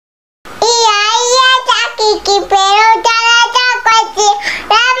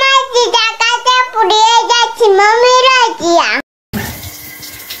მომერაკია.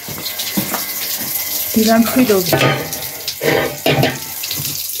 დილამშვიდობი.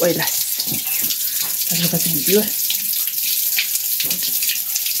 ყველას. ბაზრობაზე მიდივარ.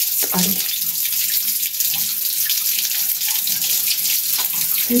 წყალი.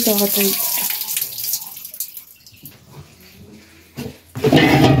 ეს დავატოვე.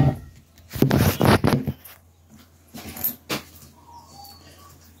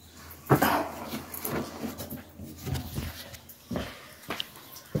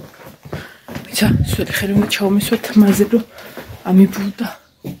 სულ ხელი უნდა ჩავმისვათ მაზე რომ ამიბულდა.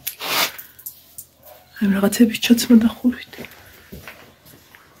 აი რაღაცების ჩაცმა დახურვით.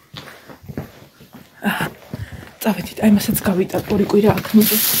 წავედით, აი მასაც გავიტან ორი კვირა აქ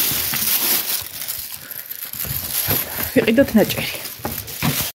მიდე. ვიყიდოთ ნაჭერი.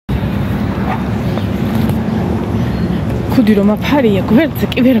 ხუდი რომ აფარია გვერდზე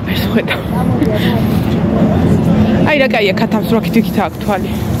კი ვერაფერს ხედავ. აი რა კაია ქათამს რო აქეთ აქ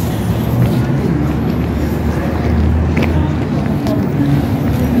თვალი.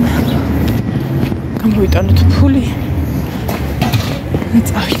 გამოვიტანოთ ფული.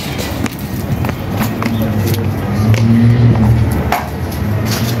 წავიდეთ.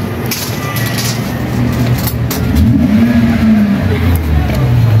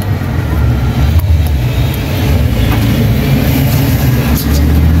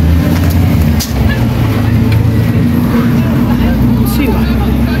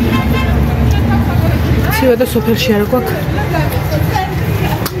 და სოფელში არ გვაქვს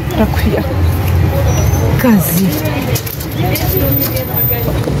რა ქვია გაზი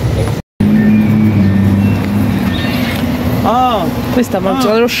ეს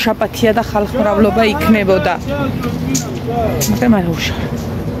დამამწვანე რომ შაპათია და ხალხმრავლობა იქნებოდა მაგრამ არა უშავ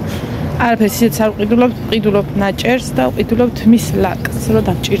არაფერს ისიც არ ვყიდულობ ნაჭერს და ვყიდულობთ მის ლაკს რომ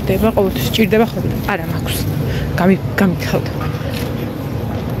დამჭირდება ყოველთვის სჭირდება ხოლმე არა მაქვს გამიქხავთ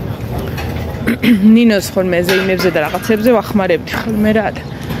ნინოს ხოლმე ზეიმებზე და რაღაცებზე ვახმარებდი ხოლმე რა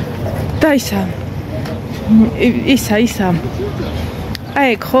და ისა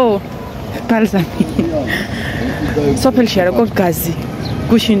აი ხო ბალზამი სოფელში არა გვაქვს გაზი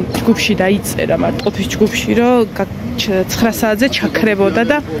ჯგუფში დაიწერა მარტყოფის ჯგუფში რომ 9 საათზე ჩაქრებოდა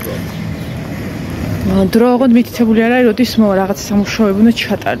და დრო ოღონდ მითითებული არ არის როდის რაღაც სამუშაოები უნდა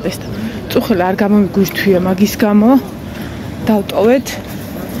ჩატარდეს და წუხელა არ გამომიგვირთვია მაგის გამო დავტოვეთ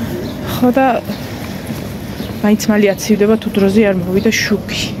ხო და მაინც მალე აცივდება თუ დროზე არ მოვიდა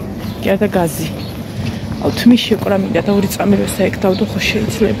შუქი კი არა და გაზი აუ თმის შეკრა მინდა და 2 წამი რო საერთოდ ხო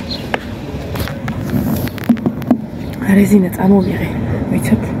შეიძლება რეზინა წამოვიღე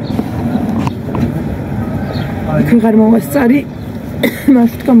ვიცით ვიღარ მომასწარი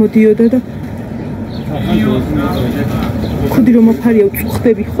მარშრუტკა მოდიოდა და ხუდი რომ აფარია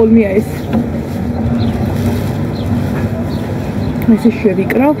უწუხდები ხოლმეა ეს ესე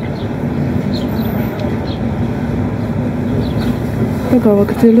შევიკრავ და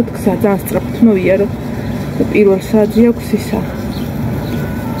გავაგრძელოთ გზა ძალიან სწრაფად მოვიარო და პირველ საათზე აქვს ისა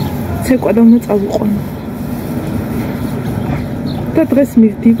ცეკვა და უნდა წავიყვანო და დღეს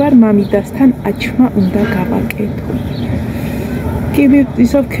მივდივარ მამიდასთან აჩმა უნდა გავაკეთო კი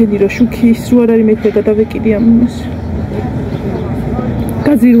ისო ვქენი რომ შუქი ის რო არ არის მეთქი და დავეკიდი ამას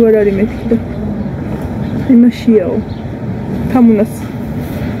გაზი რო არ არის მეთქი და იმაშიაო თამუნას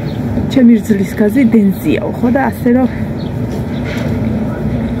ჩემი რძლის გაზი დენზიაო ხო და ასე რომ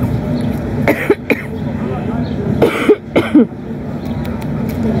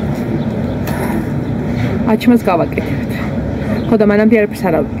აჩმას გავაკეთებთ ხო და მანამდე არაფერს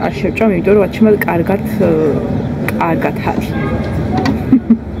არ შევჭამ იმიტომ რომ აჩმა კარგად არის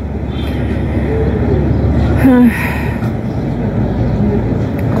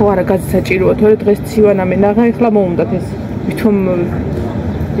ხო არა გაზი საჭიროა თორე დღეს ცივანა მენაღა ეხლა მოუნდათ ეს ვითომ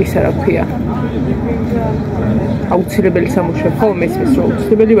ისა რა ქვია აუცილებელი სამუშაო ხო მესმის რომ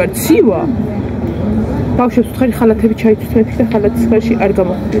აუცილებელი ვარ ცივა ბავშვებს ვთხარი ხალათები ჩაიცვით მეთქი და ხალათის ხელში არ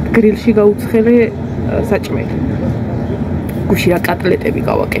გამოხდეთ გრილში გაუცხელე საჭმელი გუში რა კატლეტები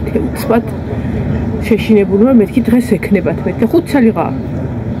გავაკეთე უცბად შეშინებული ვარ მეთქი დღეს ექნებათ მეთქი 5 წელიღა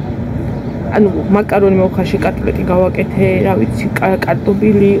ანუ მაკარონი მოხარში კატლეტი გავაკეთე რა ვიცი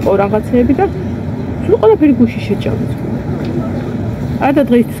კარტოფილი იყო რაღაცეები და სულ ყველაფერი გუში შეჭამეთ არა და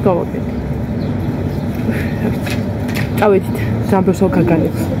დღეისთვის გავაკეთე წავედით ზამბერსო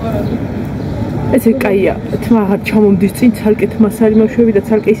გაგანებს ესე კაია თმა აღარ ჩამომდის წინ ცალკე თმას არ იმაშვები და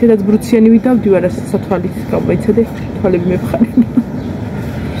ცალკე ისედაც ბრუციანი ვიდავდივარ ასე სათვალით გამოიცადე თვალები მევხარებია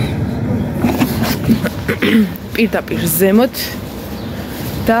პირდაპირ ზემოთ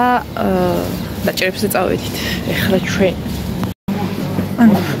და ნაჭერებზე წავედით ეხლა ჩვენ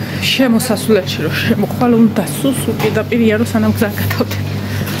ანუ შემოსასვლელში რომ შემოხვალ უნდა სუსუ პირდაპირია რომ სანამ გზა გათავდე.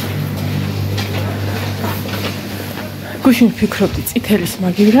 გუშინ ვფიქრობდი წითელის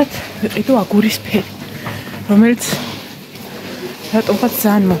მაგივრად ვიყიდო აგურის ფერი, რომელიც რატომღაც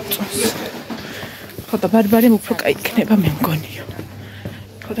ძალიან მომწონს. ხო და ბარბარემ უფრო კაი იქნება მე მგონიო.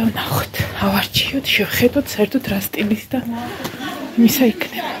 ხო და ვნახოთ, ავარჩიოთ, შევხედოთ საერთოდ რა სტილის და იმისა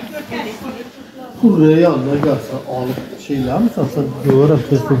იქნება. Real negasa alıp şeyler mi satsa doğru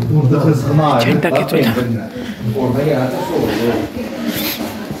kısmı burada kısmı ayrı. Çentak et öyle. Orada gelse soruluyor.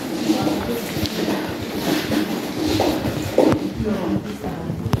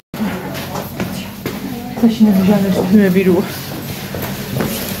 Taşını güzel üstüme biri var.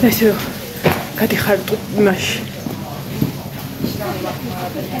 Neyse, hadi hartut maş.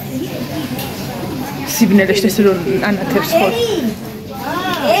 Sibinele işte sürün anlatırız kol.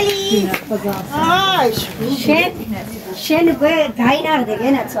 Eli. Ay, შენ გაინაღდე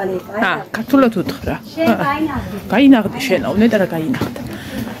გენაცვალე. ქართულად უთხრა. შენ გაინაღდე. გაინაღდე შენ, უნდა რა გაინაღდა.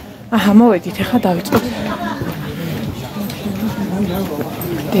 აჰა, მოვედით, ახლა დავიწყოთ.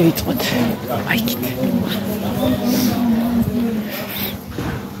 დავიწყოთ. აიქით.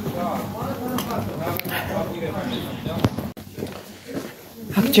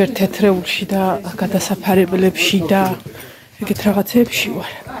 აქ ჯერ თეთრეულში და გადასაფარებლებში და ეგეთ რაღაცეებში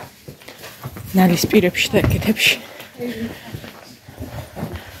ვარ. ნალისპირებში და ეგეთებში.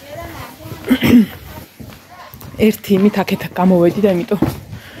 ერთი იმით აქეთ გამოვედი და იმიტომ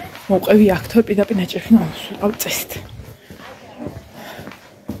მოვყევი აქ თორე პირდაპირ ნაჭრები მომსულყავ წესით.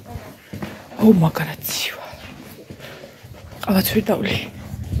 აუ მაგარად ცივა. ყავაც ვერ დავლი.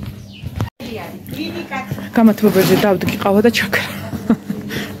 გამათბობებზე დავდგი ყავა და ჩაქრა.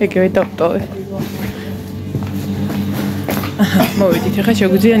 ეგევე დავტოვე. მოვიდით, ახლა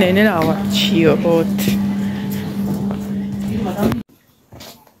შეგვიძლია ნენა ავარჩიოთ.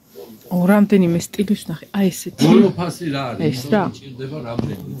 რამდენიმე სტილის ნახე. აი ესეთი. მონოფასი რა არის? ეს რა? ჭირდება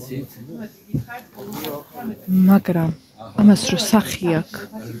რამდენი ცით? მაგრამ ამას რო სახი აქვს.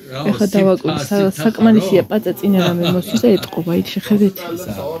 ახლა დავაკვირდი, საკმარისია პაწა წინა რამე მოსვის და ეტყობა, იქ შეხედეთ.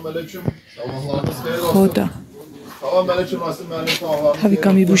 ხო და თავი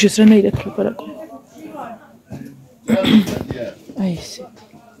გამიბუშეს რანაირად ლაპარაკო. აი ესეთი.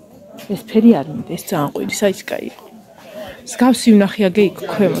 ეს ფერი არ მინდა, ეს ძალიან ყვირი, საის კაი იყო. მსგავსი ვნახე აგე იქ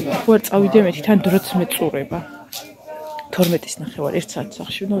ქვემოთ. ხო არ წავიდე მეთი თან დროც მეწურება. 12-ის ნახევარ 1 საათს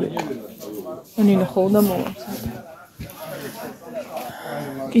სახში უნდა ვიყო. ნინო ხო უნდა მოვა.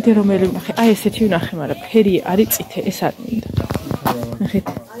 კიდე რომელი ვნახე? აი ესეთი ვნახე, მაგრამ ფერი არის წითე, ეს არ მინდა. ნახეთ.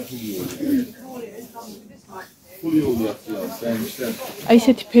 აი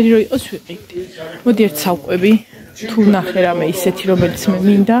ესეთი ფერი რო იყოს ვიყიდე. მოდი ერთ სავყვები თუ ნახე რამე ისეთი რომელიც მე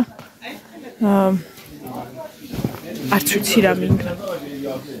მინდა. არც ვიცი რა მინდა.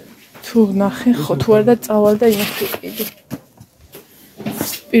 თუ ნახე, ხო თუ არ და წავალ და იმას ვიყიდე.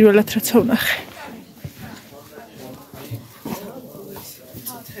 პირველად რაც ვნახე.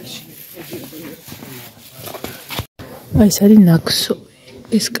 აი ეს არის ნაქსო.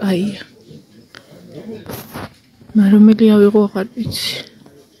 ეს კაია. მაგრამ რომელი ავიღო აღარ ვიცი.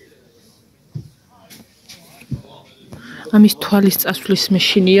 ამის თვალის წასვლის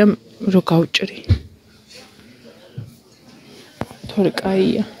მეშინია რო გავჭრი. თორე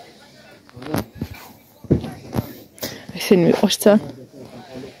კაია. ესენი მიყვარს ძალიან.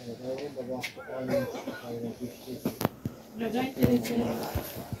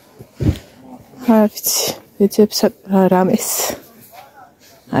 არ ვიცი, ეძებს რამეს.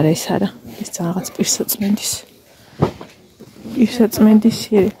 არა ეს არა, ეს რაღაც პირსაწმენდის.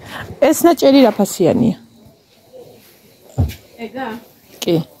 პირსაწმენდისიერი. ეს ნაჭერი რა ფასიანია? ეგა?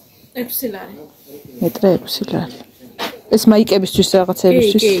 კი. 6 ლარი. მეტრე 6 ლარი. ეს მაიკებისთვის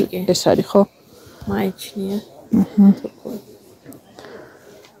რაღაცებისთვის ეს არის ხო? მაიჩნია.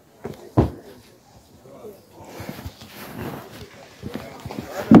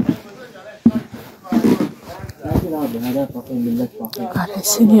 არა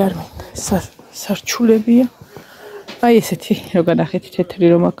ესენი არ მინდა. სარჩულებია. აი ესეთი რო განახეთ თეთრი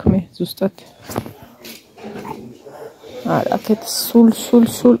რომ აქ მე ზუსტად. არა, აქეთ სულ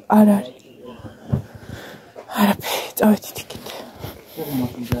არ არის. არაფერი, წავედით იქით.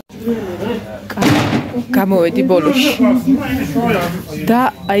 გამოვედი ბოლოში. და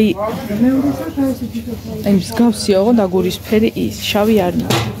აი მსგავსია ოღონდ აგურისფერი ის, შავი არ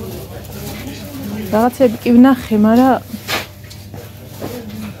მინდა. რაღაცები კი ვნახე, მაგრამ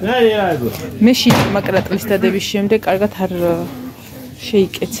მე მაკრატლის დადების შემდეგ კარგად არ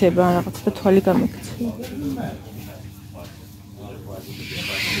შეიკეცება რაღაც და თვალი გამეკეცება.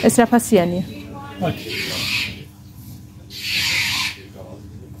 ეს რა ფასიანია?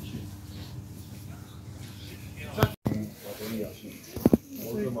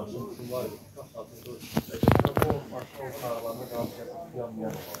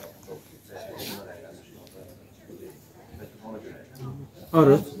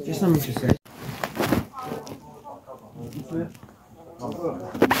 Arı, çesem mi çesem?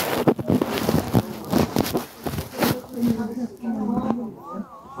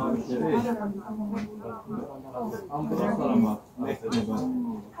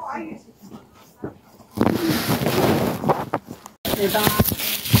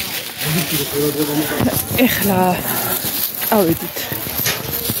 ეხლა წავედით.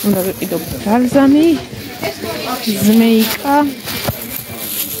 უნდა ვიყიდო ბალზამი, ზმეიკა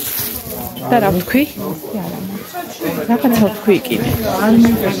და რა ვთქვი? რაღაცა ვთქვი კიდე.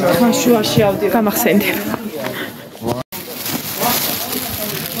 თან შუაში ავდივარ. გამახსენდება.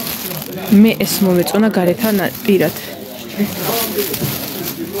 მე ეს მომეწონა გარეთან პირად.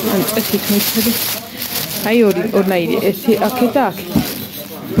 ან წესით მეცები. აი ორნაირი, ერთი აქე და აქე.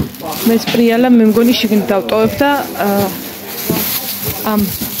 მე სპრიალა მე მგონი შიგნით დავტოვებ და ამ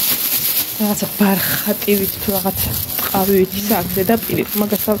რაღაცა ბარხატივით თუ რაღაცა ტყავივით ისაკდე და პირით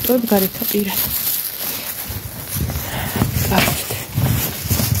მაგას დავტოვებ გარეთა პირად.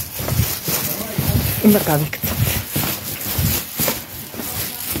 უნდა გავიქცეთ.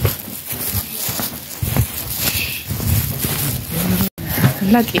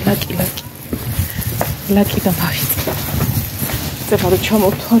 ლაკი და მავიწე. წერა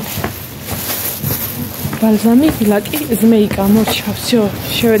ჩამოვთვალე. ბალზამი, ლაკი, ზმეიკა მოჩა, всё,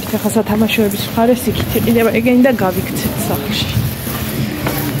 შევედით ახლა სათამაშოების მხარეს, იქით იყიდება ეგენი და გავიქცეთ სახლში.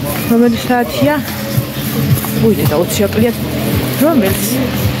 რომელი საათია? უიდე და 20 აპრილია. რომელიც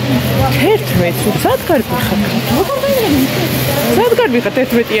 11 საათ გარბიხარ. საათ გარბიხარ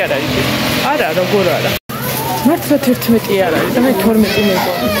 11 არ არის. არა, როგორ არა. მართლა 11 არ არის და მე 12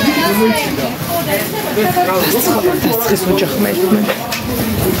 მეგონა. ეს ოჯახი მე.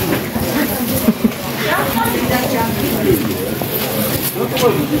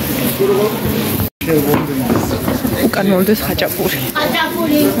 უკან მომდეს ხაჭაპური.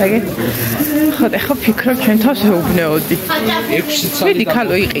 აგე. ხოდა ხო ფიქრობ ჩვენ თავს ეუბნეოდი. 6 წელი. ვიდი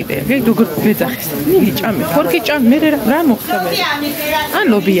ქალო იყიდე. აგე როგორ მეძახის. მიდი ჭამე. ხორკი ჭამე. მე რა მოხდა მე? ან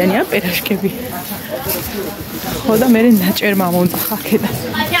ლობიანი ან პერაშკები. ხოდა მე ნაჭერმა მომძახა აქედან.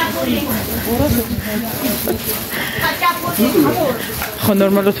 ხო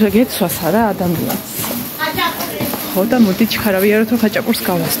ნორმალურად გეცვას არა ადამიანს. ხოდა მოდი ჩქარავიაროთ რომ ხაჭაპურს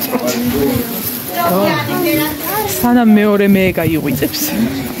გავასწროთ. სანამ მეორე მე გაიღვიძებს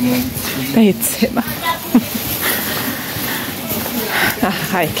და ეცემა.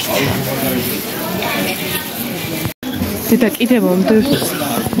 აი და კიდე მომდევს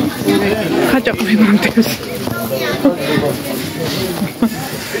ხაჭაპური მომდევს.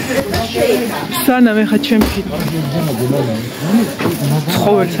 სანამ ეხა ჩემი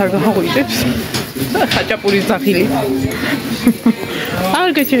ცხოველს არ გაღვიძებს ხაჭაპურის ძახილი არ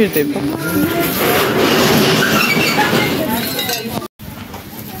გაჩერდება.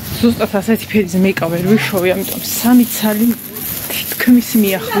 ზუსტად ასეთი ფერის მეკა ვერ ვიშოვი, ამიტომ 3 ცალი თითქმის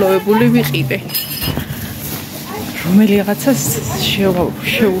მიახლოებული ვიყიდე. რომელი რაღაცას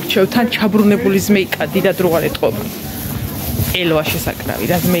შევურჩევ, თან ჩაბრუნებული ზმეიკა დიდად რო არ ეტყობა. ელოა შესაკრავი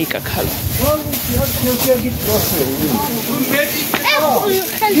და ზმეიკა ქალო.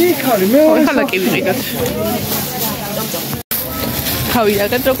 ხალა კი ვიყიდოთ. თავი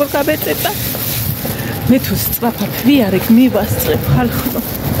რაღაც როგორ გაბეწედა. მე თუ სწრაფად ვიარებ, მივასწრებ ხალხო.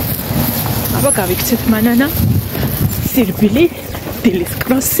 აბა გავიქცეთ მანანა. სირბილი, დილის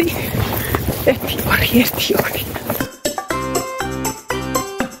კროსი. 1-2.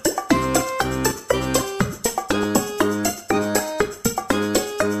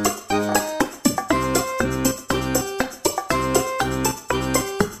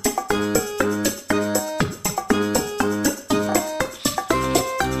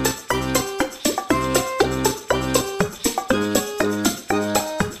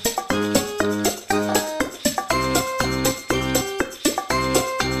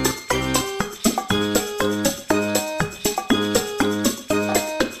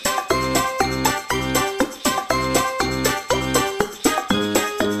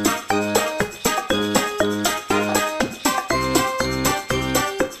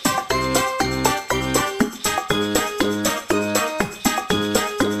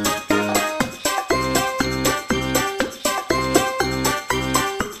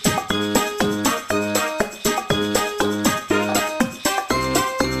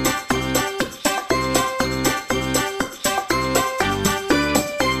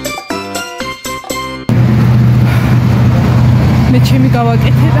 მე ჩემი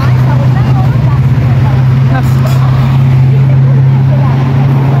გავაკეთე და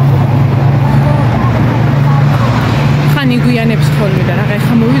ხანი ისინი გვიანებს ხოლმე და რა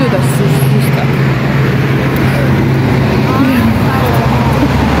ხა მოვიდოდა ზუსტად.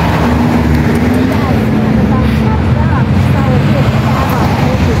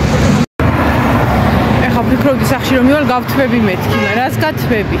 ეხა ვფიქრობდი სახში რომ მივალ გავთვები მეთქი, რას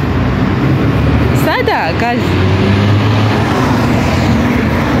გათვები? სადაა გაჟი?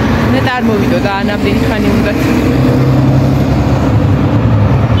 მე არ მოვიდოდა ანამდენი ხანი უნდა.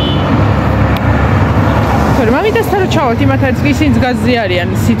 მამიდასთან რო ჩავალთ იმათ არის ისინიც გაზზე არიან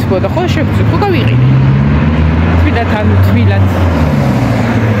სითბო და ხო შეგვიძლია ხო გავიყიდე თბილად ანუ თბილად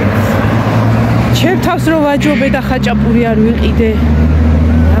ჩემ თავს რო ვაჯობე და ხაჭაპური არ ვიყიდე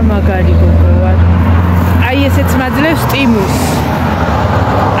რა მაგარი გოგო ვარ აი ესეც მაძლევს სტიმულს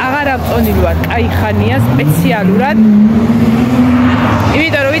აღარ ავწონილ ვარ კაი ხანია სპეციალურად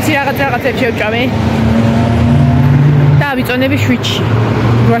იმიტომ რომ ვიცი რაღაცებს შევჭამე და ავიწონები შვიდში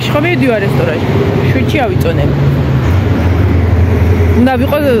რაში ხომ მივდივარ რესტორანში შვიდში ავიწონები უნდა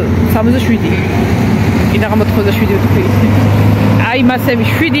ვიყო 67 კიდე 97 ვთქვი აი მასები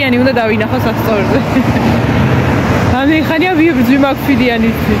 7-იანი უნდა დავინახო სასწორზე ამე ხანია ვიბრძვი მაგ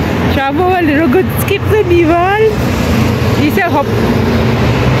 7-იანი ჩამოვალი როგორც სკიპზე მივალ ისე ჰოპ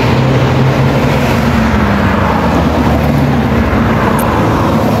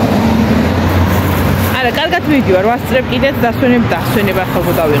არა კარგად მივდივარ ვასწრებ კიდეც დასვენება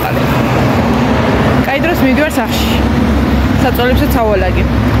ხო დავიყალე კაი დროს მივდივარ სახში საწოლებსაც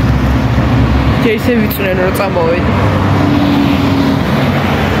ავალაგებ ჯერ ისე ვიწვნენ რომ წამოვედი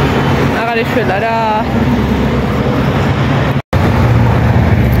აღარ ეშველა რა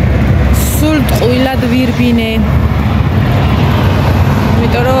სულ ტყუილად ვირბინე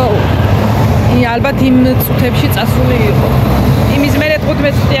იმიტომ რომ ალბათ იმ წუთებში წასული იყო იმის მერე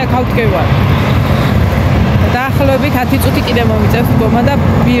 15 წუთი აქ ავდგევარ დაახლოებით 10 წუთი კიდე მომიწევს გომა და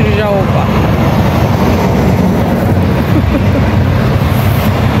ბირჟაობა.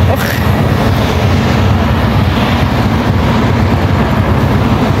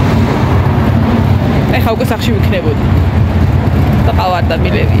 ეხა უკვე სახში ვიქნებოდი. და ყავარ და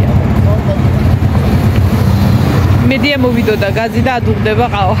მილევია. მედია მოვიდოდა გაზი და ადუღდება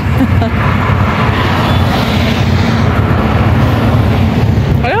ყავა.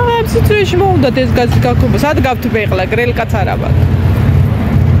 სიტუაციაში მოუნდათ ეს გაზი გაქობა. სად გავთბე ახლა გრელკაც არ აბა.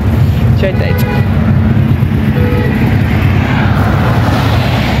 შეიძლება.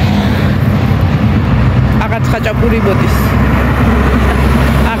 აღარ ხაჭაპური მოდის.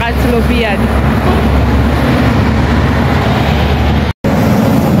 აღარ ლობიანი.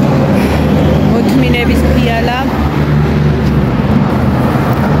 მოთმინების პიალა.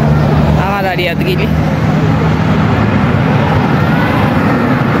 აღარ არის ადგილი.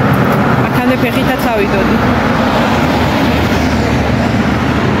 ფეხითაც ავიდოდი.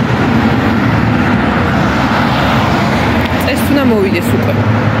 წესთ უნდა მოვიდეს უკვე.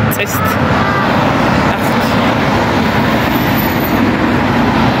 წესთ.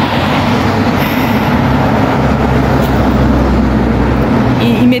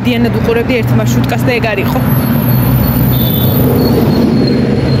 იმედიანად უყურებდი ერთ მარშრუტკას და ეგ არ იყო.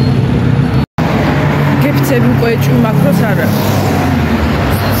 გეფცები უკვე ეჭვი მაქროს არა.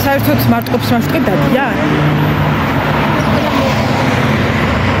 საერთოდ მარტყოფს მასკე დადია.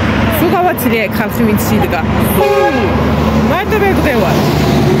 სულ გავაცრია ეგ ხალხი ვინც იდგა. მარტო მეგდევა.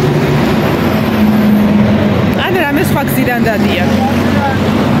 ან რამე სხვა გზიდან დადია.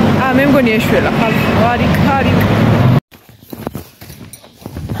 მე მგონი ეშველა ხალხი. ვარი.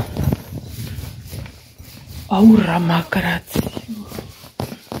 აუ რა მაგრაცი.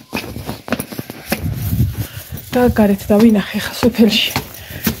 და გარეთ დავინახე ხა სოფელში.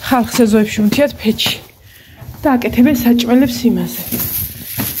 ხალხს ეზოებში უნდათ ფეჩი და აკეთებენ საჭმელებს იმაზე.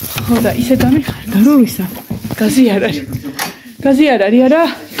 ხო და ისე გამიხარდა რომ ისა გაზი არ არის. გაზი არ არის არა?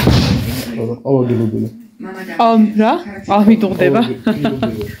 რა? ავიდუღდება.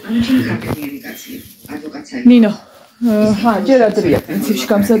 ნინო. ჯერ ადრია პრინციპში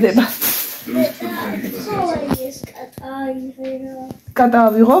გამზადება. კატა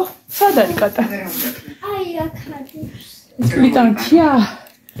ავიღო? სად არის კატა? აი აქ არის. ლიტანჩია.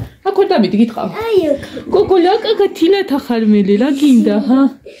 აქ დავიდი გითხავ. კოკოლა კაკათილა თახარმელი რა გინდა, ჰა?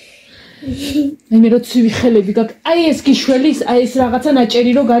 აი მე რო ცივი ხელები გაქვს. აი ეს გიშველის, აი ეს რაღაცა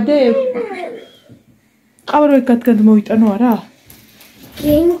ნაჭერი რო გადაევ. ყავრო ეგ გადმოიტანო არა?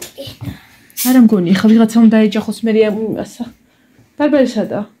 გინკი. არა მგონი, ხა ვიღაცა უნდა ეჯახოს მე იმასა.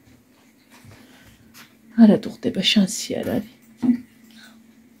 ბარბარისადა. არა დუხდება შანსი არ არის.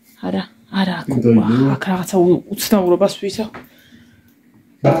 არა აქ რაღაცა უცნაურობას ვისა.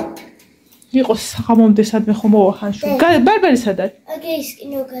 იყოს საღამომდე სადმე ხომ მოვახან შუ. ბარბარი სად არის? აგე ის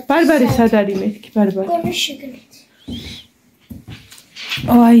კინო გადა. ბარბარი სად არის მეთქი ბარბარი? გოლის შეგნით.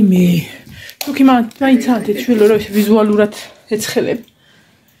 აიმე. თუკი მაინც ამთეთ შვილო რომ ვიზუალურად ეცხელებ.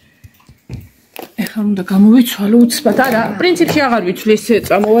 ეხლა უნდა გამოვიცვალო უცბად. არა, პრინციპში აღარ ვიცვლი ეს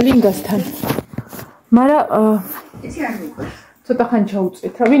წამოვალი იმასთან. მაგრამ ცოტა ხანი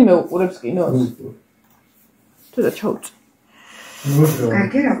ჩაუწეთ რა, ვინმე უყურებს კინოს? ცოტა ჩაუწე.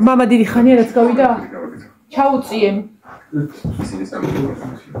 მამა დიდი ხანია რაც გავიდა? ჩაუწიემ.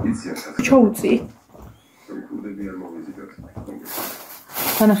 ჩაუწი.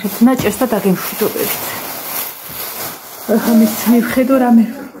 თანახეთ ნაჭერს და დაგემშვიდობებით. ახლა მის მივხედო რამე.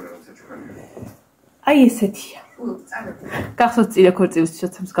 აი ესეთია. გახსოვთ წინა ქორწილის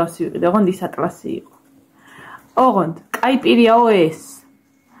შოც მსგავსი ვიყიდე, ოღონდ ის ატლასი იყო. ოღონდ კაი პირიაო ეს.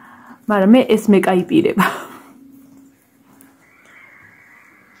 მაგრამ მე ეს მე კაი პირება.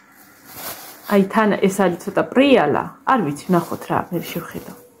 აი თან ეს არის ცოტა პრიალა, არ ვიცი, ნახოთ რა, მე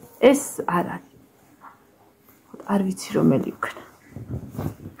შევხედო. ეს არ არის. არ ვიცი რომელი იქნა.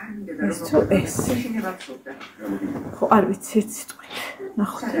 ეს თუ ეს. ხო, არ ვიცი, ერთ სიტყვით.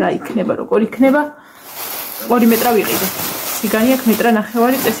 ნახოთ რა იქნება, როგორ იქნება. 2 მეტრა ვიყიდე. სიგანი აქვს მეტრა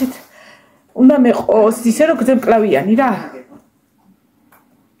ნახევარი წესით. უნდა მეყოს ისე რომ გძებ კლავიანი რა.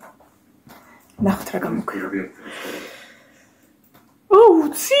 ნახოთ რა გამოგვიყვება.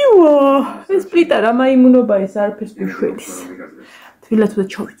 ცივა! ეს პლიტა რა მაიმუნობა ეს არაფერს მიშველის. თვილად უნდა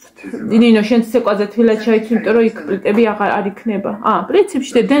ჩავიცოთ. დინინო შენ ცეკვაზე თვილად ჩაიცვი, იმიტომ რომ იქ პლიტები აღარ არ იქნება.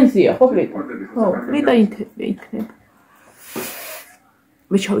 პრინციპში დენზია ხო პლიტა? ხო, პლიტა იქნება.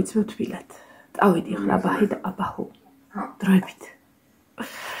 მე ჩავიცვებ თვილად. წავედი ახლა აბაჰი და აბაჰო. დროებით.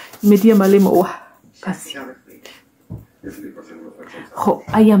 მედია მალე მოვა. გასი. ხო,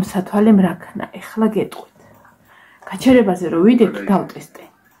 აი ამ სათვალემ რა ქნა, ეხლა გეტყვით. გაჩერებაზე რომ ვიდექ დავტესტე.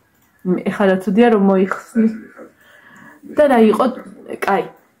 ეხლა რა თუდია რომ მოიხსნი. და რა იყო, კაი.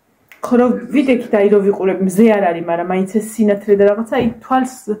 ხო რომ ვიდექ და აი რომ ვიყურებ, მზე არ არის, მაგრამ მაინც ეს სინათლე და რაღაცა, აი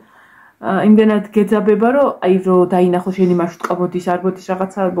თვალს იმდენად გეძაბება, რომ აი რომ დაინახო შენი მარშრუტკა ბოდის, არ ბოდის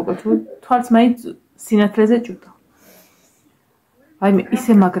რაღაცა მოკეთ, თვალს მაინც სინათლეზე ჭუდა. აი მე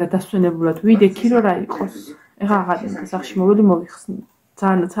ისე მაგრა დასვენებულად ვიდექი რომ რა იყოს. ეხლა აღარ მინდა სახში მოველი მოვიხსნი.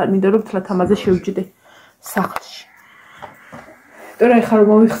 ძალიანაც არ მინდა რომ თლათ ამაზე შევჯდე სახლში. Τώρα ეხლა რომ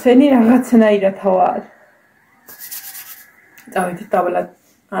მოვიხსენი რაღაცნაირად ვარ. დავიდეთ დაბლა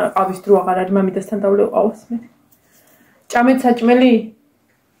ყავის დრო აღარ არის მამიდასთან დავლევ ყავს მე. ჭამეთ საჭმელი?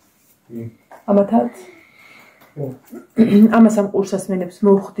 ამათაც? ამას ამ ყურსას მენებს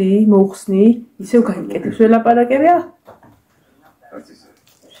მოვხდი, მოვხსნი, ისევ გაიკეთებს ველაპარაკებია?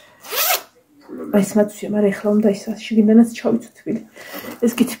 აი ეს მათვია, მაგრამ ეხლა უნდა ის შიგნიდანაც ჩავიცო თბილი.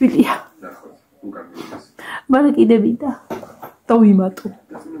 ეს კი თბილია. მაგრამ კიდე მინდა. დავიმატო.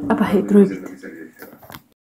 აბა ჰე დროებით.